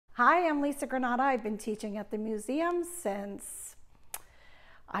Hi, I'm Lisa Granata. I've been teaching at the museum since,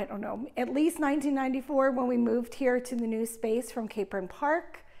 I don't know, at least 1994 when we moved here to the new space from Capron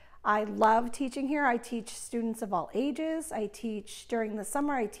Park. I love teaching here. I teach students of all ages. I teach during the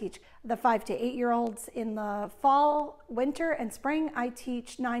summer. I teach the 5 to 8-year-olds. In the fall, winter, and spring, I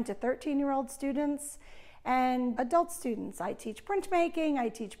teach 9 to 13-year-old students and adult students. I teach printmaking, I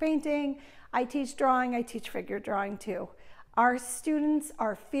teach painting, I teach drawing, I teach figure drawing too. Our students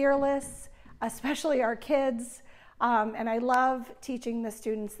are fearless, especially our kids, and I love teaching the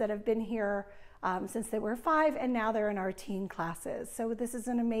students that have been here since they were 5, and now they're in our teen classes. So this is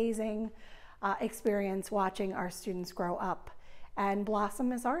an amazing experience watching our students grow up and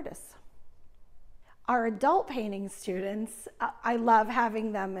blossom as artists. Our adult painting students, I love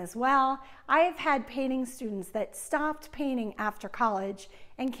having them as well. I have had painting students that stopped painting after college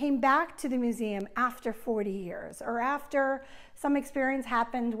and came back to the museum after 40 years, or after some experience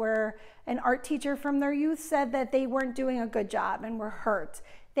happened where an art teacher from their youth said that they weren't doing a good job and were hurt.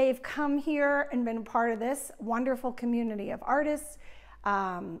 They've come here and been a part of this wonderful community of artists,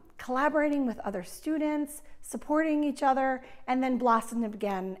 collaborating with other students, supporting each other, and then blossomed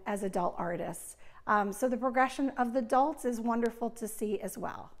again as adult artists. So the progression of the adults is wonderful to see as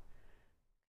well.